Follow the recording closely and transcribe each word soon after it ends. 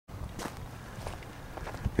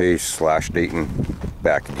Hey, Slash Dayton,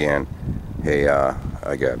 back again. Hey,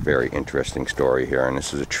 I got a very interesting story here, and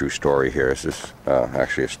this is a true story here. This is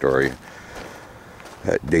actually a story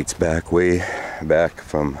that dates back way back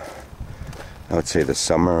from, I would say, the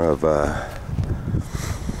summer of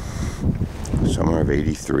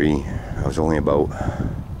 '83. I was only about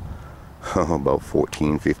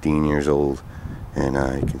 14, 15 years old, and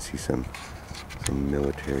you can see some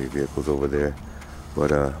military vehicles over there.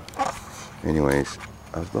 But anyways,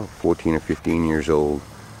 I was about 14 or 15 years old,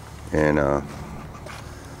 and I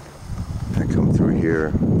come through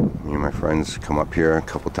here. Me and my friends come up here a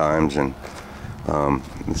couple times, and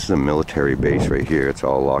this is a military base right here. It's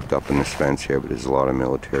all locked up in this fence here, but there's a lot of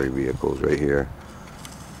military vehicles right here.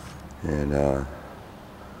 And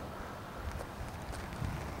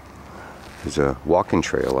there's a walking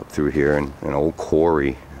trail up through here, and an old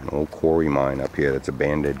quarry mine up here that's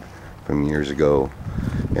abandoned from years ago.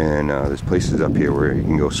 And there's places up here where you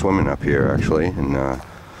can go swimming up here, actually, and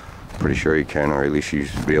pretty sure you can, or at least you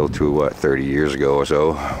used to be able to, 30 years ago or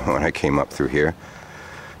so when I came up through here.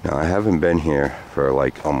 Now, I haven't been here for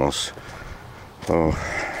like almost,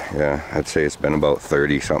 I'd say it's been about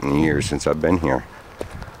 30 something years since I've been here.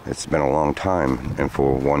 It's been a long time, and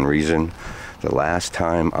for one reason. The last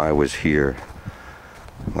time I was here,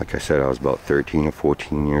 like I said, I was about 13 or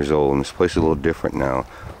 14 years old, and this place is a little different now.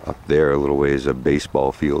 Up there a little ways, a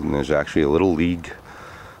baseball field, and there's actually a little league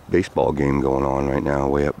baseball game going on right now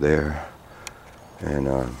way up there. And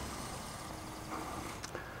right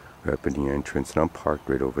up in the entrance, and I'm parked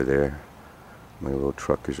right over there. My little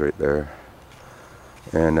truck is right there.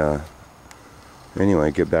 And anyway,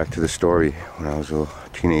 get back to the story. When I was a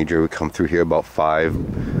teenager, we come through here, about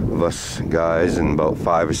 5 of us guys and about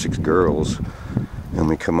 5 or 6 girls, and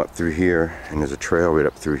we come up through here, and there's a trail right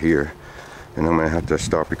up through here. And I'm gonna have to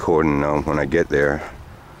stop recording now. When I get there,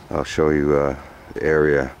 I'll show you the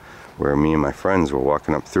area where me and my friends were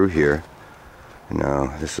walking up through here. And now,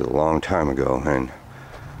 this is a long time ago, and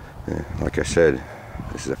like I said,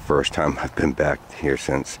 this is the first time I've been back here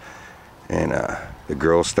since. And the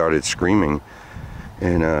girls started screaming,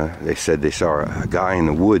 and they said they saw a guy in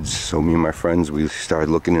the woods. So me and my friends, we started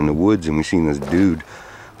looking in the woods, and we seen this dude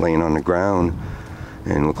laying on the ground,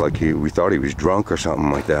 and looked like we thought he was drunk or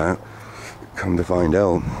something like that. Come to find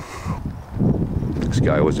out, this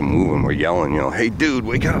guy wasn't moving. We're yelling, hey dude,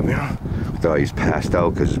 wake up, We thought he was passed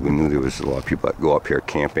out, because we knew there was a lot of people that go up here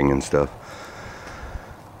camping and stuff.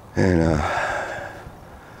 And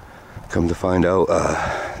come to find out,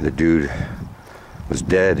 the dude was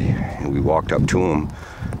dead, and we walked up to him.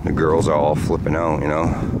 The girls are all flipping out,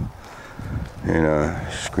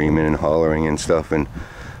 and screaming and hollering and stuff. And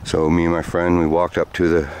so me and my friend, we walked up to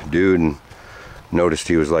the dude and noticed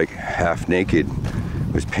he was like half naked,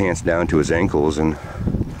 his pants down to his ankles. And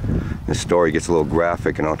this story gets a little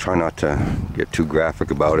graphic, and I'll try not to get too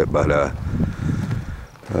graphic about it, but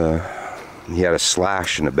he had a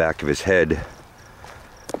slash in the back of his head,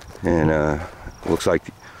 and looks like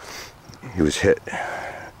he was hit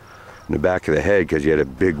in the back of the head, because he had a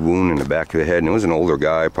big wound in the back of the head. And it was an older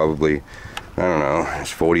guy, probably, I don't know, his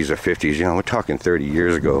 40s or 50s, we're talking 30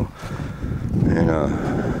 years ago. And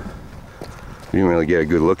we didn't really get a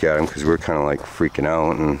good look at him, because we were kind of like freaking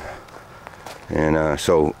out. And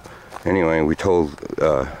so anyway, we told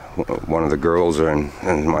one of the girls, and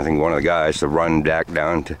I think one of the guys, to run back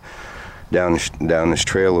down this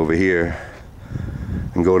trail over here,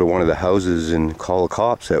 and go to one of the houses and call the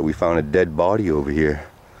cops that we found a dead body over here.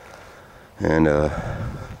 And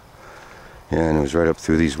and it was right up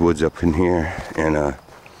through these woods up in here. And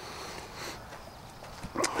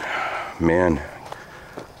man,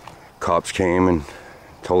 cops came and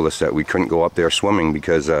told us that we couldn't go up there swimming,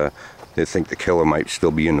 because they think the killer might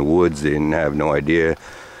still be in the woods. They didn't have no idea.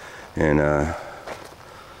 And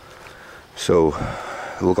so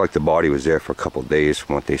it looked like the body was there for a couple of days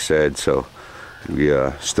from what they said. So we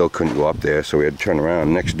still couldn't go up there, so we had to turn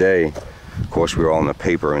around. Next day, of course, we were all in the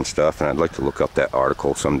paper and stuff, and I'd like to look up that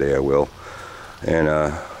article someday. I will. And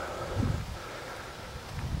the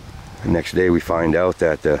next day we find out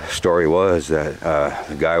that the story was that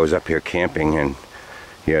the guy was up here camping, and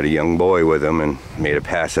he had a young boy with him, and made a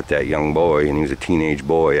pass at that young boy. And he was a teenage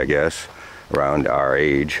boy, I guess, around our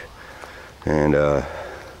age. And I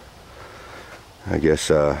guess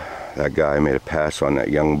that guy made a pass on that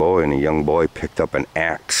young boy, and the young boy picked up an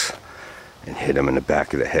axe and hit him in the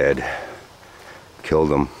back of the head,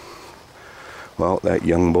 killed him. Well, that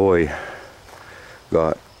young boy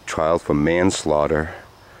got trialed for manslaughter,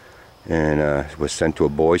 and was sent to a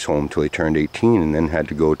boys' home till he turned 18, and then had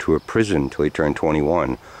to go to a prison till he turned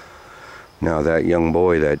 21. Now, that young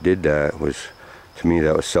boy that did that was To me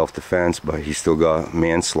that was self-defense, but he still got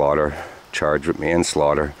manslaughter, charged with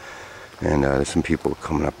manslaughter. And there's some people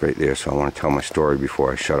coming up right there, so I want to tell my story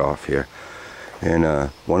before I shut off here. And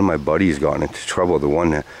one of my buddies got into trouble, the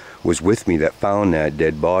one that was with me that found that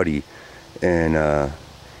dead body. And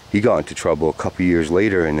he got into trouble a couple years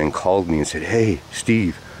later and then called me and said, "Hey,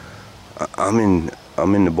 Steve, I'm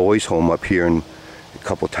in the boys' home up here in a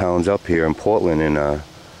couple towns up here in Portland, and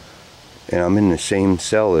I'm in the same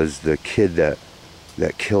cell as the kid that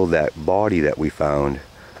killed that body that we found."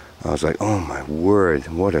 I was like, "Oh my word,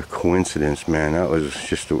 what a coincidence, man." It was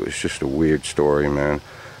just a weird story, man,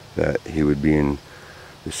 that he would be in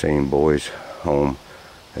the same boys' home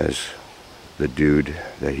as the dude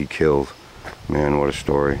that he killed. Man, what a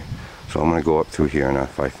story. So I'm gonna go up through here, and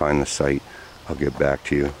if I find the site, I'll get back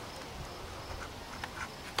to you.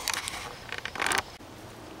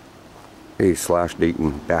 Hey, Slash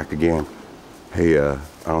Dayton, back again. Hey, I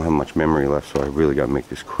don't have much memory left, so I really gotta make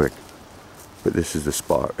this quick. But this is the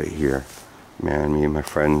spot right here. Man, me and my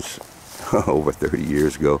friends over 30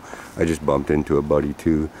 years ago, I just bumped into a buddy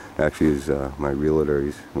too. Actually, he's my realtor.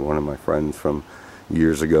 He's one of my friends from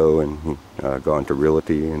years ago, and he got into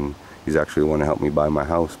realty, and he's actually the one to help me buy my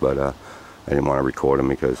house, but I didn't want to record him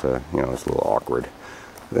because you know, it's a little awkward.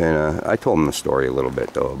 And I told him the story a little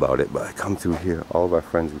bit though about it. But I come through here, all of our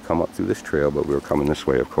friends would come up through this trail, but we were coming this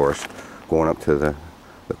way, of course, going up to the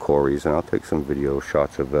quarries, and I'll take some video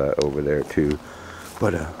shots of that over there too.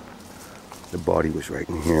 But the body was right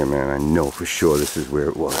in here, man. I know for sure this is where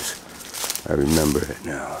it was. I remember it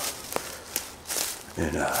now.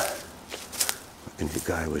 And the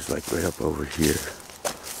guy was like right up over here.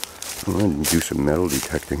 I'm gonna do some metal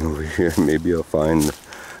detecting over here. Maybe I'll find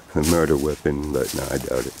the murder weapon, but no, I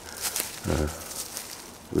doubt it.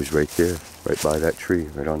 It was right there, right by that tree,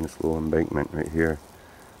 right on this little embankment right here.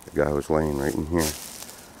 The guy was laying right in here.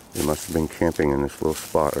 They must have been camping in this little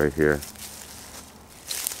spot right here. Or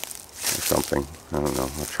something. I don't know.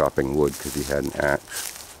 Or chopping wood because he had an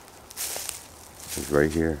axe. He's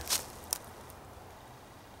right here.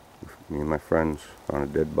 Me and my friends on a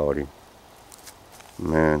dead body.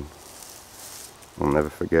 Man, I'll never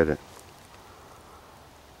forget it.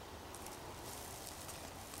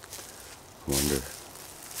 I wonder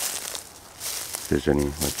if there's any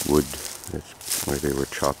like wood that's where they were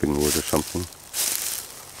chopping wood or something.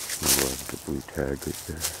 There was the blue tag right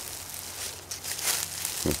there.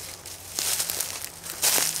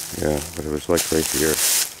 Yeah, but it was like right here,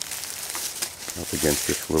 up against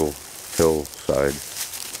this little hillside.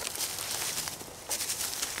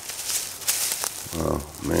 Oh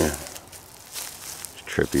man, it's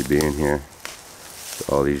trippy being here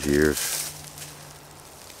all these years.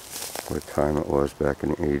 What time it was back in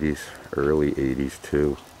the 80s, early 80s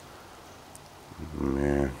too.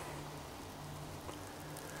 Man.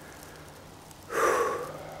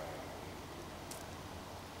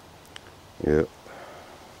 Yep.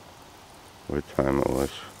 What a time it was.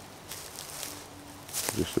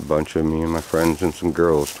 Just a bunch of me and my friends and some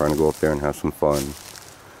girls trying to go up there and have some fun.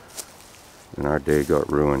 And our day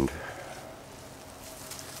got ruined.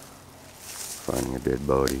 Finding a dead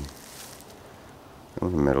body.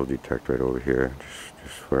 There's a metal detector right over here,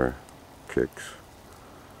 just for kicks.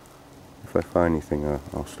 If I find anything,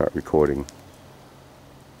 I'll start recording.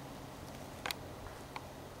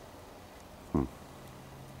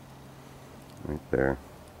 Right there.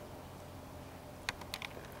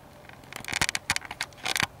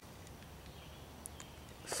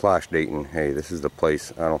 Slash Dayton. Hey, this is the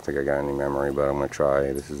place. I don't think I got any memory, but I'm gonna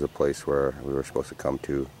try. This is the place where we were supposed to come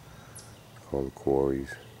to. It's called the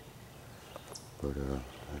Quarries. But there's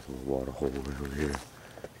a little water hole right over here.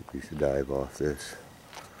 We used to dive off this.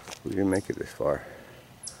 We didn't make it this far.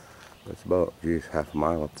 That's about, geez, half a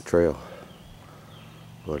mile up the trail.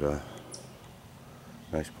 But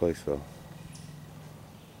nice place though.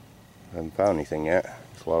 Haven't found anything yet.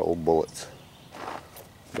 It's a lot of old bullets.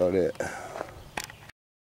 That's about it.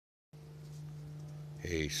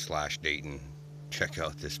 Hey, Slash Dayton, check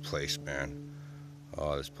out this place, man.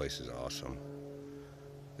 Oh, this place is awesome.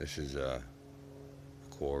 This is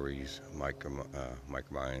quarries,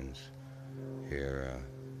 micromines here,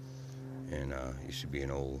 and used to be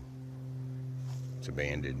an old, it's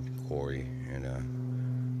abandoned quarry, and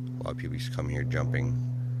a lot of people used to come here jumping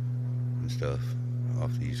and stuff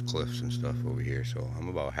off these cliffs and stuff over here. So I'm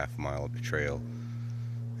about half a mile up the trail,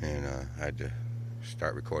 and I had to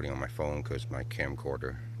start recording on my phone because my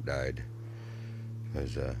camcorder died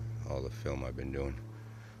because all the film I've been doing.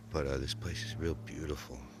 But this place is real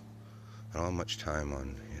beautiful. I don't have much time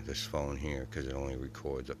on this phone here because it only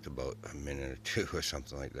records up to about a minute or two or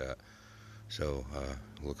something like that. So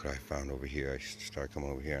look what I found over here. I started coming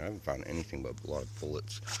over here and I haven't found anything but a lot of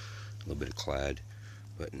bullets, a little bit of clad,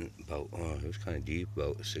 but about it was kind of deep,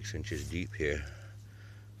 about 6 inches deep here.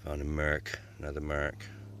 Found a Merc, another Merc.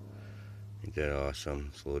 Ain't that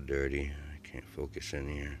awesome? It's a little dirty. I can't focus in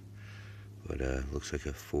here, but looks like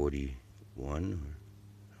a 41 or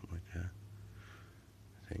something like that,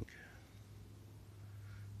 I think.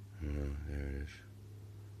 I don't know, there it is.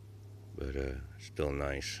 But still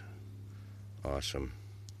nice. Awesome.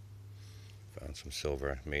 Found some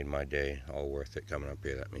silver. Made my day. All worth it coming up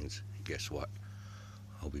here. That means, guess what?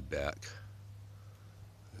 I'll be back.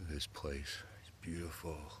 Look at this place. It's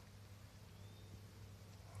beautiful.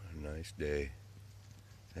 What a nice day.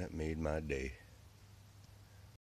 That made my day.